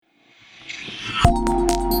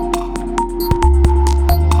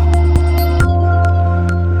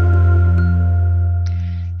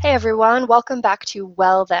everyone. Welcome back to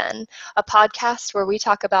Well Then, a podcast where we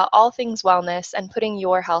talk about all things wellness and putting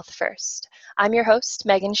your health first. I'm your host,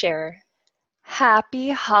 Megan Scherer.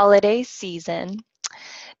 Happy holiday season.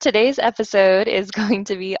 Today's episode is going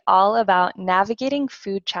to be all about navigating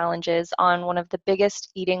food challenges on one of the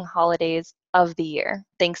biggest eating holidays of the year,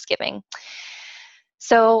 Thanksgiving.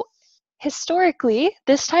 So, historically,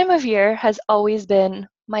 this time of year has always been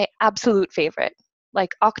my absolute favorite.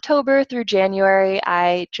 Like October through January,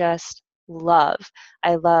 I just love.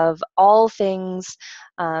 I love all things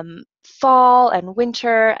fall and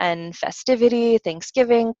winter and festivity,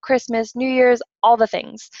 Thanksgiving, Christmas, New Year's, all the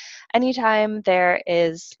things. Anytime there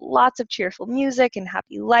is lots of cheerful music and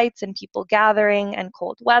happy lights and people gathering and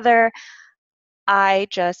cold weather, I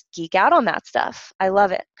just geek out on that stuff. I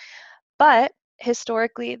love it. But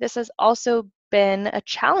historically, this has also been a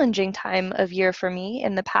challenging time of year for me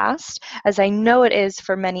in the past, as I know it is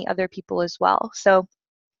for many other people as well. So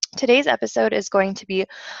today's episode is going to be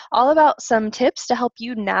all about some tips to help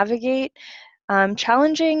you navigate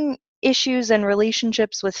challenging issues and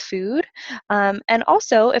relationships with food. And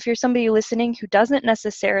also, if you're somebody listening who doesn't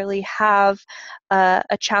necessarily have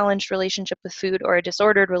a challenged relationship with food or a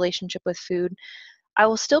disordered relationship with food, I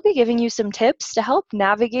will still be giving you some tips to help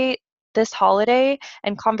navigate this holiday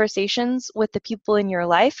and conversations with the people in your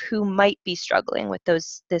life who might be struggling with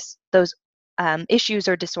those issues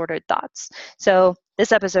or disordered thoughts. So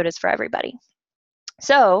this episode is for everybody.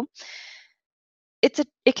 So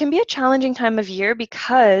it can be a challenging time of year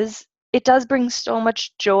because it does bring so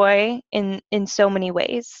much joy in so many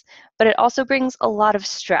ways, but it also brings a lot of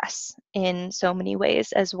stress in so many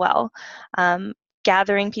ways as well.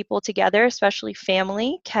 Gathering people together, especially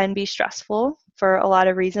family, can be stressful for a lot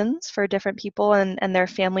of reasons for different people and their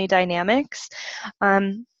family dynamics.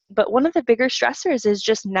 But one of the bigger stressors is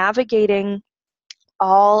just navigating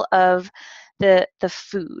all of the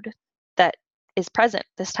food that is present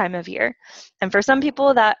this time of year. And for some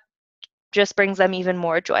people, that just brings them even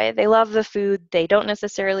more joy. They love the food, they don't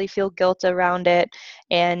necessarily feel guilt around it,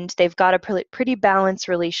 and they've got a pretty balanced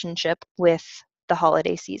relationship with the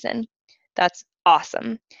holiday season. That's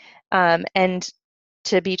awesome. And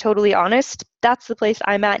to be totally honest, that's the place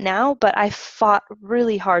I'm at now, but I fought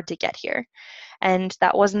really hard to get here. And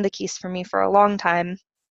that wasn't the case for me for a long time.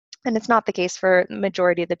 And it's not the case for the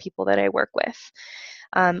majority of the people that I work with.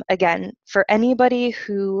 Again, for anybody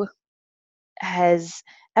who has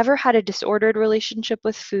ever had a disordered relationship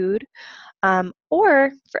with food,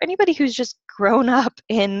 or for anybody who's just grown up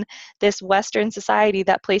in this Western society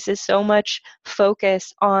that places so much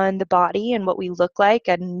focus on the body and what we look like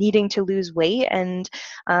and needing to lose weight and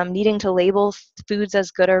needing to label foods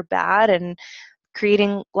as good or bad and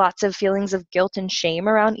creating lots of feelings of guilt and shame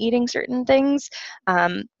around eating certain things,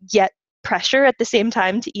 yet pressure at the same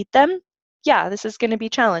time to eat them, yeah, this is going to be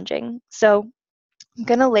challenging. So I'm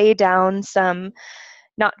going to lay down some,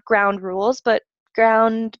 not ground rules, but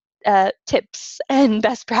ground tips and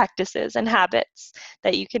best practices and habits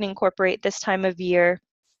that you can incorporate this time of year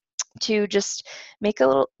to just make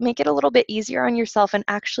it a little bit easier on yourself and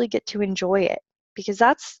actually get to enjoy it, because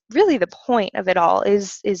that's really the point of it all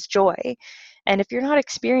is joy. And if you're not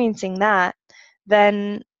experiencing that,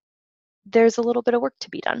 then there's a little bit of work to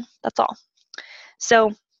be done. That's all.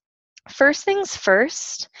 So first things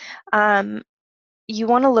first, you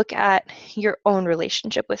want to look at your own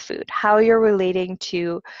relationship with food, how you're relating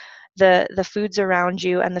to the foods around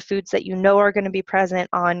you and the foods that you know are going to be present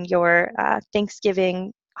on your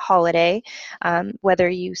Thanksgiving holiday, whether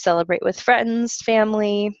you celebrate with friends,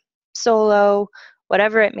 family, solo,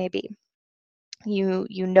 whatever it may be. You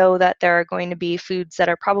know that there are going to be foods that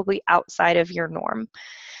are probably outside of your norm.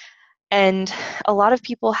 And a lot of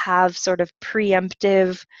people have sort of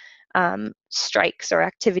preemptive strikes or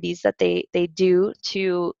activities that they do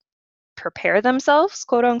to prepare themselves,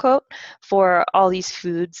 quote unquote, for all these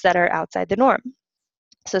foods that are outside the norm.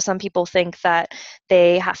 So some people think that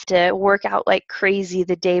they have to work out like crazy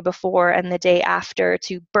the day before and the day after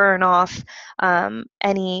to burn off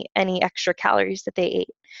any extra calories that they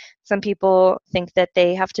ate. Some people think that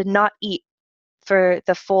they have to not eat for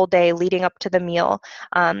the full day leading up to the meal,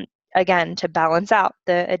 again, to balance out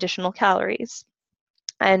the additional calories.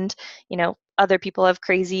 And, other people have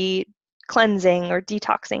crazy cleansing or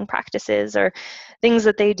detoxing practices or things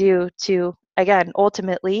that they do to, again,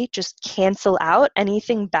 ultimately just cancel out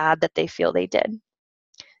anything bad that they feel they did.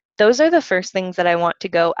 Those are the first things that I want to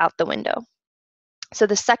go out the window. So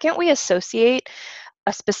the second we associate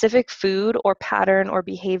a specific food or pattern or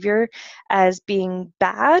behavior as being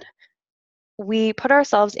bad, we put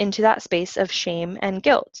ourselves into that space of shame and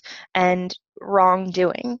guilt and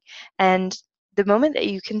wrongdoing. And the moment that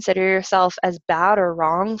you consider yourself as bad or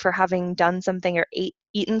wrong for having done something or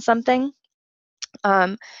eaten something,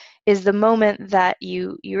 is the moment that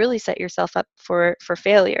you really set yourself up for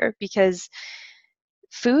failure, because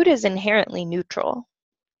food is inherently neutral.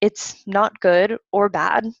 It's not good or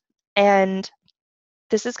bad. And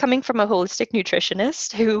this is coming from a holistic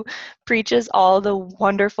nutritionist who preaches all the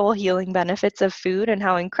wonderful healing benefits of food and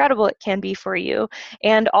how incredible it can be for you,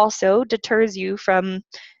 and also deters you from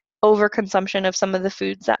overconsumption of some of the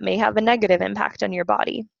foods that may have a negative impact on your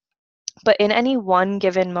body. But in any one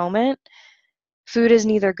given moment, food is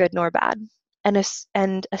neither good nor bad.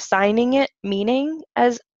 And assigning it meaning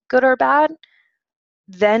as good or bad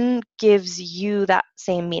then gives you that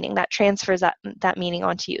same meaning, that transfers that meaning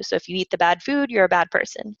onto you. So if you eat the bad food, you're a bad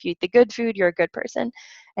person. If you eat the good food, you're a good person.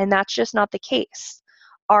 And that's just not the case.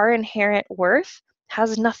 Our inherent worth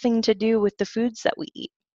has nothing to do with the foods that we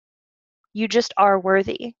eat. You just are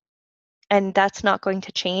worthy. And that's not going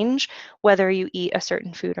to change whether you eat a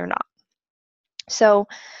certain food or not. So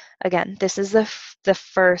again, this is the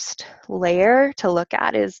first layer to look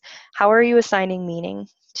at, is how are you assigning meaning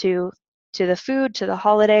to the food, to the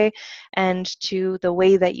holiday, and to the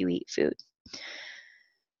way that you eat food.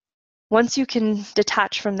 Once you can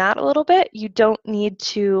detach from that a little bit, you don't need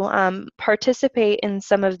to participate in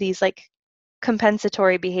some of these like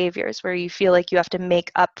compensatory behaviors where you feel like you have to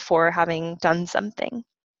make up for having done something.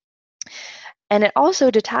 And it also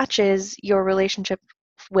detaches your relationship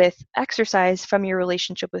with exercise from your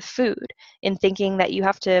relationship with food, in thinking that you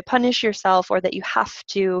have to punish yourself or that you have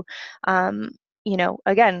to,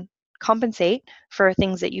 again, compensate for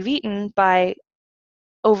things that you've eaten by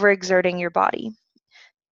overexerting your body.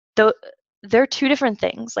 Though they're two different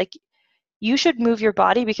things. Like, you should move your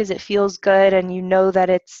body because it feels good, and you know that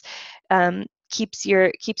it's keeps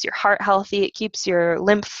your heart healthy. It keeps your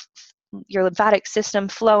lymphatic system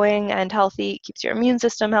flowing and healthy. It keeps your immune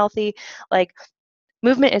system healthy. Like,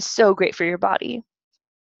 movement is so great for your body.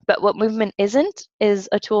 But what movement isn't is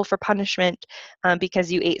a tool for punishment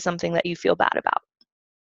because you ate something that you feel bad about.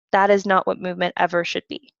 That is not what movement ever should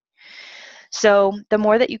be. So the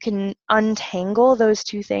more that you can untangle those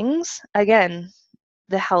two things, again,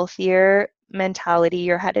 the healthier mentality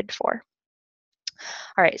you're headed for.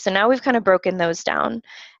 All right, so now we've kind of broken those down,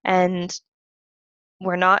 and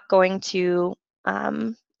we're not going to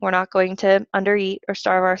undereat or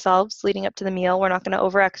starve ourselves leading up to the meal. We're not going to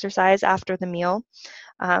overexercise after the meal.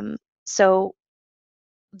 So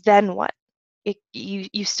then what?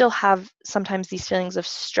 You still have sometimes these feelings of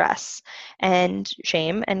stress and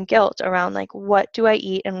shame and guilt around, like, what do I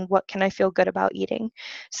eat and what can I feel good about eating?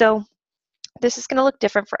 So this is going to look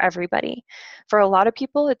different for everybody. For a lot of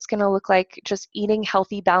people, it's going to look like just eating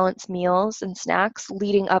healthy, balanced meals and snacks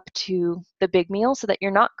leading up to the big meal, so that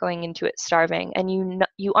you're not going into it starving, and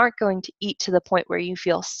you aren't going to eat to the point where you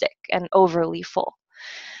feel sick and overly full.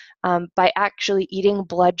 By actually eating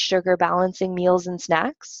blood sugar balancing meals and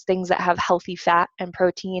snacks, things that have healthy fat and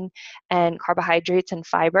protein and carbohydrates and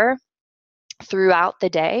fiber throughout the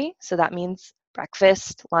day. So that means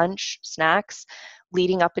breakfast, lunch, snacks,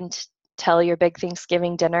 leading up until your big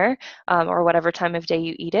Thanksgiving dinner, or whatever time of day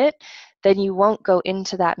you eat it. Then you won't go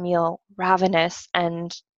into that meal ravenous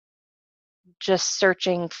and just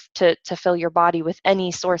searching to fill your body with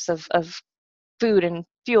any source of food and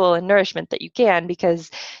fuel and nourishment that you can, because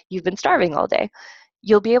you've been starving all day.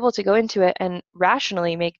 You'll be able to go into it and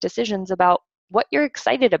rationally make decisions about what you're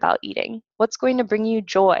excited about eating, what's going to bring you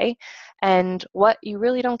joy, and what you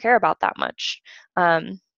really don't care about that much.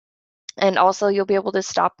 And also, you'll be able to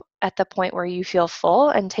stop at the point where you feel full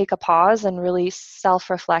and take a pause and really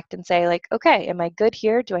self-reflect and say, like, okay, am I good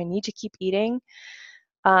here? Do I need to keep eating?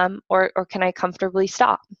 Or can I comfortably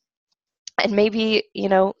stop? And maybe,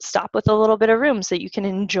 stop with a little bit of room so you can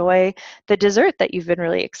enjoy the dessert that you've been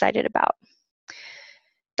really excited about.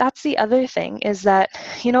 That's the other thing, is that,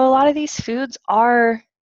 a lot of these foods are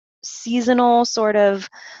seasonal, sort of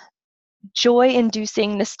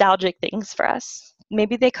joy-inducing, nostalgic things for us.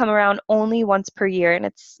 Maybe they come around only once per year, and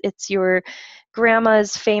it's your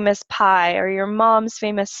grandma's famous pie or your mom's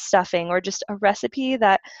famous stuffing, or just a recipe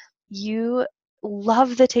that you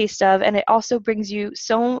love the taste of, and it also brings you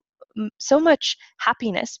so much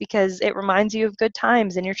happiness because it reminds you of good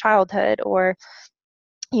times in your childhood, or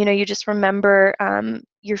you just remember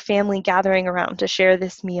your family gathering around to share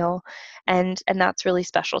this meal, and that's really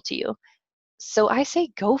special to you. So I say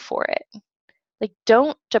go for it. Like,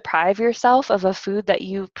 don't deprive yourself of a food that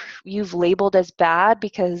you've labeled as bad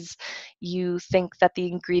because you think that the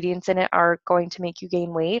ingredients in it are going to make you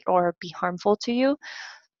gain weight or be harmful to you.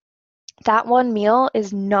 That one meal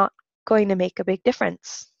is not going to make a big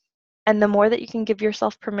difference. And the more that you can give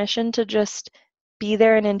yourself permission to just be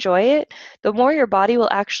there and enjoy it, the more your body will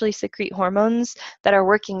actually secrete hormones that are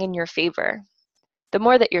working in your favor. The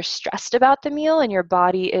more that you're stressed about the meal and your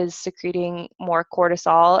body is secreting more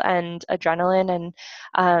cortisol and adrenaline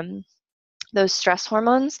and those stress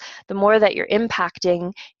hormones, the more that you're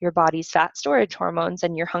impacting your body's fat storage hormones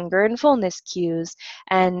and your hunger and fullness cues,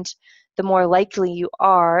 and the more likely you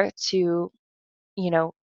are to,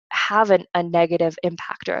 have a negative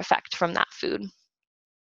impact or effect from that food.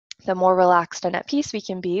 The more relaxed and at peace we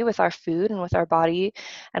can be with our food and with our body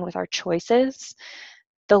and with our choices,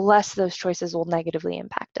 the less those choices will negatively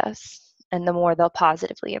impact us and the more they'll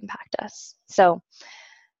positively impact us. So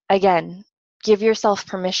again, give yourself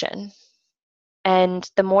permission. And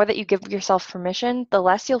the more that you give yourself permission, the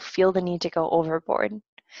less you'll feel the need to go overboard.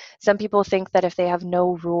 Some people think that if they have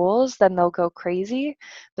no rules, then they'll go crazy,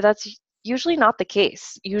 but that's usually not the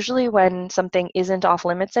case. Usually when something isn't off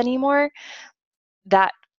limits anymore,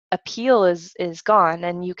 that appeal is gone,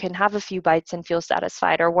 and you can have a few bites and feel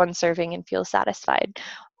satisfied, or one serving and feel satisfied.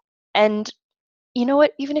 And you know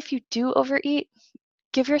what? Even if you do overeat,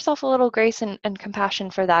 give yourself a little grace and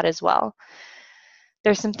compassion for that as well.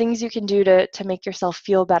 There's some things you can do to make yourself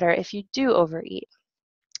feel better if you do overeat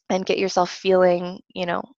and get yourself feeling,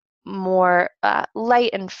 more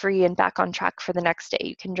light and free and back on track for the next day.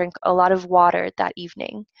 You can drink a lot of water that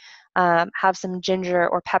evening. Have some ginger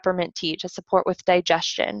or peppermint tea to support with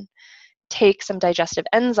digestion. Take some digestive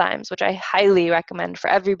enzymes, which I highly recommend for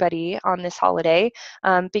everybody on this holiday,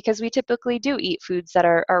 because we typically do eat foods that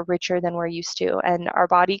are richer than we're used to, and our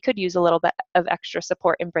body could use a little bit of extra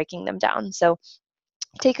support in breaking them down. So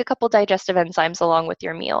take a couple digestive enzymes along with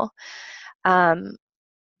your meal.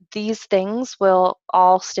 These things will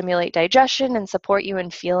all stimulate digestion and support you in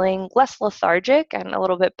feeling less lethargic and a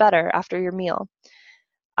little bit better after your meal.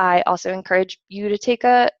 I also encourage you to take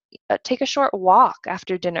a short walk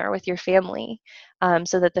after dinner with your family,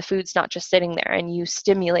 so that the food's not just sitting there and you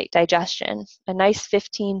stimulate digestion. A nice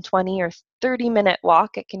 15, 20, or 30-minute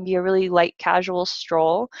walk, it can be a really light, casual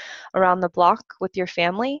stroll around the block with your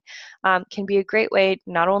family, can be a great way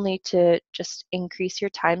not only to just increase your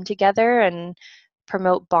time together and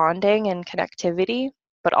promote bonding and connectivity,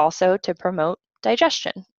 but also to promote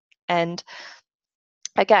digestion. And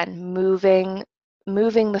again, moving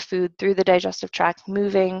the food through the digestive tract,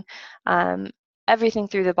 moving everything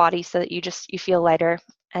through the body so that you feel lighter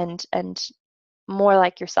and more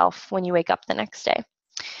like yourself when you wake up the next day.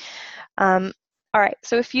 All right,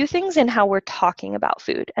 so a few things in how we're talking about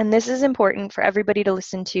food, and this is important for everybody to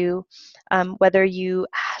listen to, whether you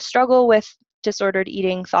struggle with disordered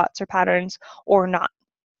eating thoughts or patterns or not,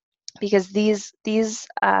 because these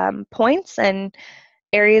points and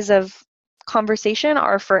areas of conversation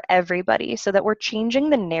are for everybody, so that we're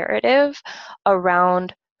changing the narrative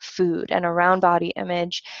around food and around body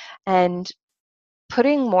image and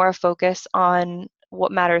putting more focus on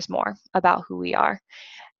what matters more about who we are.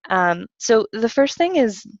 So the first thing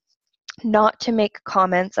is not to make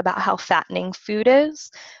comments about how fattening food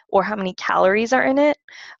is or how many calories are in it,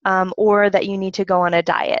 or that you need to go on a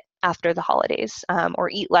diet after the holidays, or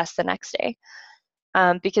eat less the next day.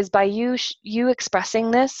 Because by you expressing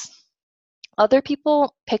this, other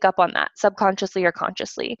people pick up on that subconsciously or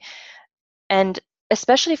consciously. And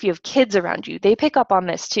especially if you have kids around you, they pick up on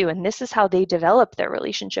this too. And this is how they develop their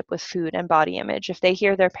relationship with food and body image. If they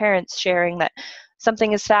hear their parents sharing that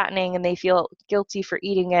something is fattening and they feel guilty for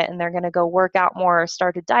eating it and they're going to go work out more or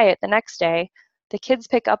start a diet the next day, the kids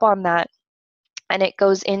pick up on that. And it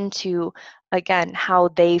goes into, again, how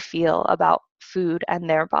they feel about food and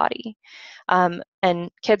their body.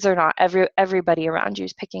 And kids are not, everybody around you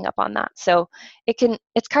is picking up on that. So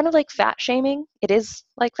it's kind of like fat shaming. It is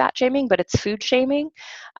like fat shaming, but it's food shaming.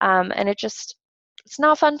 And it's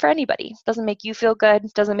not fun for anybody. It doesn't make you feel good.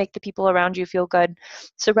 It doesn't make the people around you feel good.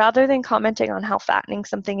 So rather than commenting on how fattening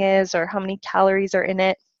something is or how many calories are in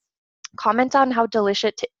it, comment on how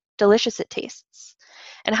delicious it tastes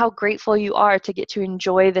and how grateful you are to get to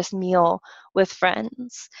enjoy this meal with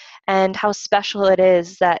friends, and how special it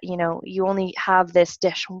is that you only have this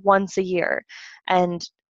dish once a year, and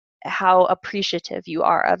how appreciative you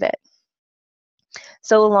are of it.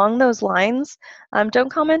 So along those lines,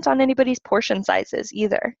 don't comment on anybody's portion sizes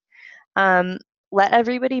either. Let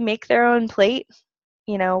everybody make their own plate,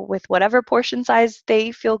 with whatever portion size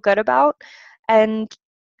they feel good about, and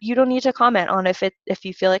you don't need to comment on if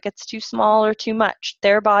you feel like it's too small or too much.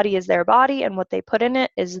 Their body is their body, and what they put in it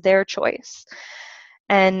is their choice.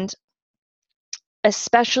 And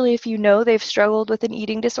especially if they've struggled with an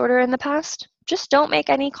eating disorder in the past, just don't make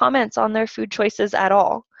any comments on their food choices at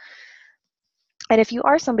all. And if you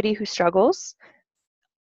are somebody who struggles,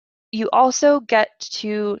 you also get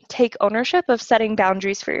to take ownership of setting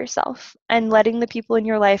boundaries for yourself and letting the people in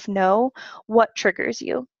your life know what triggers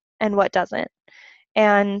you and what doesn't.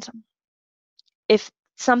 And if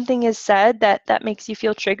something is said that makes you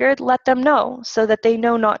feel triggered, let them know so that they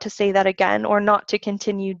know not to say that again or not to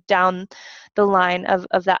continue down the line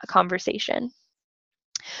of that conversation.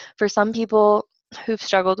 For some people who've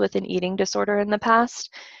struggled with an eating disorder in the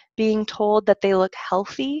past, being told that they look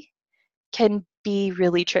healthy can be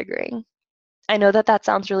really triggering. I know that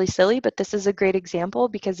sounds really silly, but this is a great example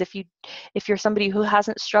because if you're somebody who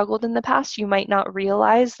hasn't struggled in the past, you might not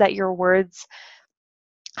realize that your words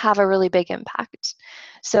have a really big impact.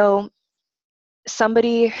 So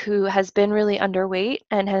somebody who has been really underweight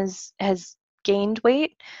and has gained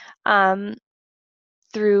weight,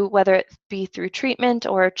 through whether it be through treatment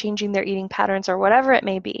or changing their eating patterns or whatever it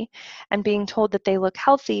may be, and being told that they look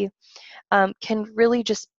healthy, can really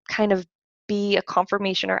just kind of be a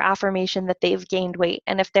confirmation or affirmation that they've gained weight.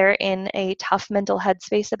 And if they're in a tough mental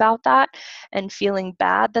headspace about that and feeling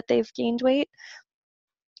bad that they've gained weight,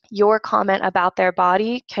 your comment about their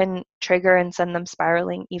body can trigger and send them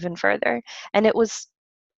spiraling even further. And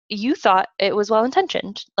you thought it was well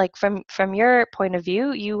intentioned. Like from your point of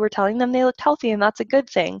view, you were telling them they looked healthy and that's a good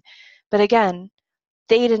thing. But again,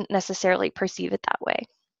 they didn't necessarily perceive it that way.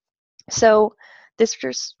 So this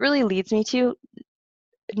just really leads me to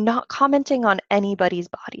not commenting on anybody's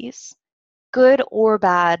bodies, good or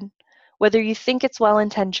bad, whether you think it's well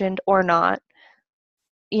intentioned or not.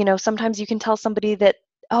 Sometimes you can tell somebody that,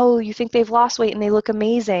 oh, you think they've lost weight and they look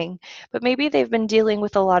amazing, but maybe they've been dealing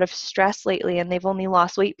with a lot of stress lately and they've only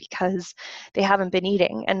lost weight because they haven't been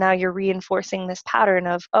eating. And now you're reinforcing this pattern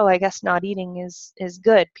of, oh, I guess not eating is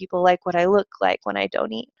good. People like what I look like when I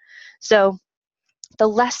don't eat. So the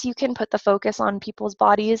less you can put the focus on people's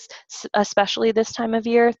bodies, especially this time of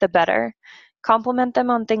year, the better. Compliment them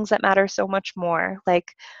on things that matter so much more. Like,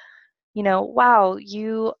 wow,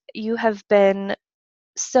 you have been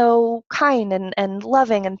so kind and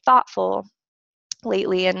loving and thoughtful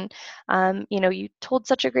lately, and you told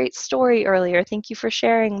such a great story earlier. Thank you for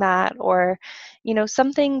sharing that. Or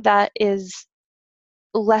something that is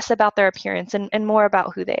less about their appearance and more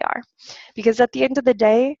about who they are, because at the end of the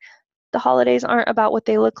day, the holidays aren't about what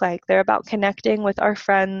they look like. They're about connecting with our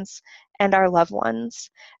friends and our loved ones.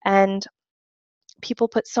 And people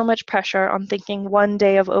put so much pressure on thinking one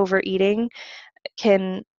day of overeating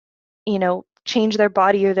can, change their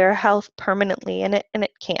body or their health permanently, and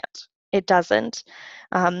it can't. It doesn't.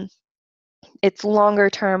 It's longer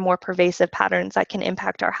term, more pervasive patterns that can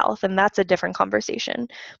impact our health, and that's a different conversation.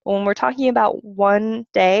 But when we're talking about one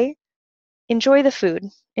day, enjoy the food,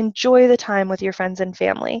 enjoy the time with your friends and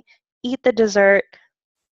family, eat the dessert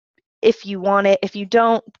if you want it. If you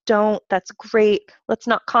don't, that's great. Let's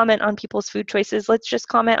not comment on people's food choices. Let's just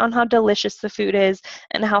comment on how delicious the food is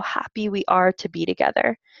and how happy we are to be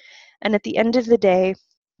together. And at the end of the day,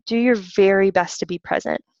 do your very best to be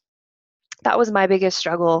present. That was my biggest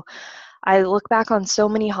struggle. I look back on so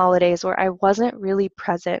many holidays where I wasn't really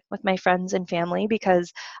present with my friends and family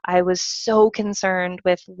because I was so concerned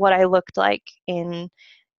with what I looked like in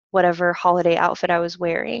whatever holiday outfit I was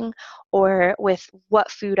wearing, or with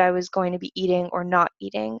what food I was going to be eating or not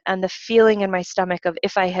eating, and the feeling in my stomach of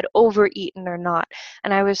if I had overeaten or not.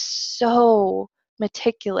 And I was so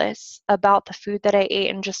meticulous about the food that I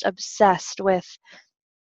ate and just obsessed with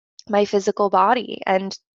my physical body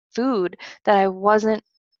and food that I wasn't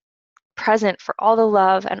present for all the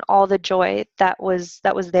love and all the joy that was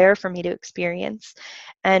there for me to experience.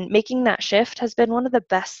 And making that shift has been one of the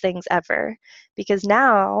best things ever, because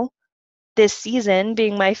now, this season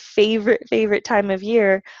being my favorite time of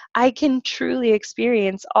year, I can truly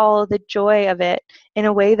experience all the joy of it in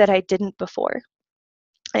a way that I didn't before.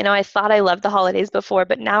 I know I thought I loved the holidays before,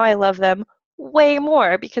 but now I love them way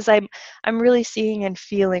more because I'm really seeing and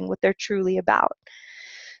feeling what they're truly about.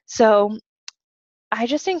 So I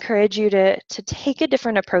just encourage you to take a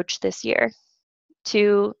different approach this year,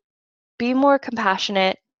 to be more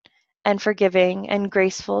compassionate and forgiving and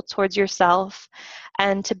graceful towards yourself,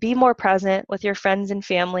 and to be more present with your friends and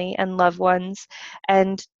family and loved ones,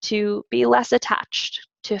 and to be less attached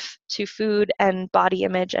to food and body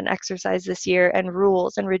image and exercise this year and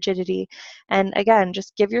rules and rigidity. And again,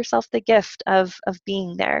 just give yourself the gift of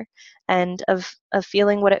being there and of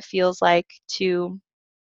feeling what it feels like to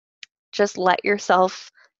just let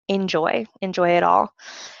yourself enjoy it all.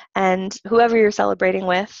 And whoever you're celebrating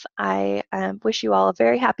with, I wish you all a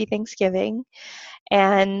very happy Thanksgiving.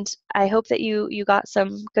 And I hope that you got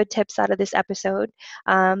some good tips out of this episode.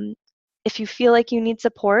 If you feel like you need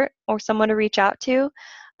support or someone to reach out to,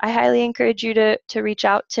 I highly encourage you to reach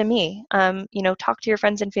out to me. Talk to your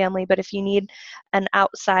friends and family, but if you need an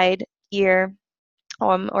outside ear,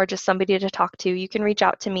 or just somebody to talk to, you can reach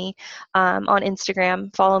out to me on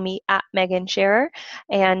Instagram. Follow me at Megan Scherer,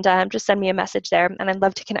 and just send me a message there. And I'd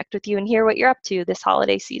love to connect with you and hear what you're up to this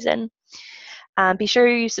holiday season. Be sure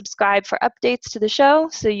you subscribe for updates to the show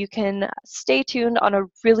so you can stay tuned on a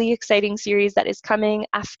really exciting series that is coming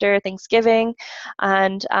after Thanksgiving,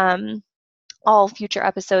 and all future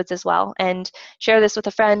episodes as well. And share this with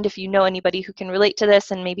a friend if you know anybody who can relate to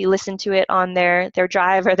this and maybe listen to it on their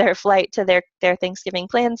drive or their flight to their Thanksgiving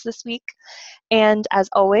plans this week. And as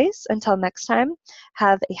always, until next time,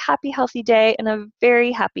 have a happy, healthy day and a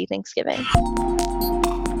very happy Thanksgiving.